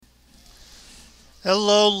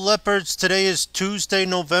Hello, leopards. Today is Tuesday,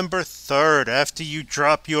 November 3rd. After you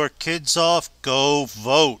drop your kids off, go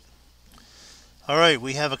vote. All right,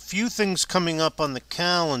 we have a few things coming up on the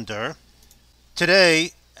calendar.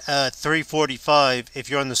 Today at 3:45, if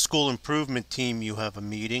you're on the school improvement team, you have a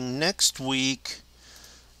meeting. Next week,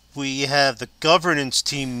 we have the governance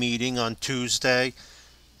team meeting on Tuesday,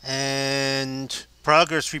 and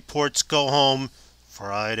progress reports go home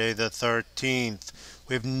Friday the 13th.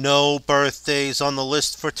 We have no birthdays on the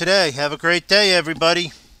list for today. Have a great day,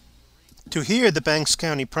 everybody. To hear the Banks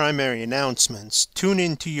County primary announcements, tune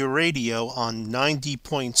into your radio on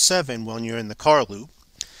 90.7 when you're in the car loop,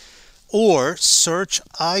 or search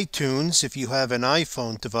iTunes if you have an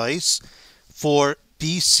iPhone device for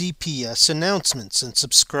BCPS announcements and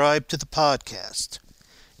subscribe to the podcast.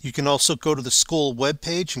 You can also go to the school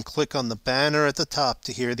webpage and click on the banner at the top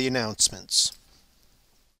to hear the announcements.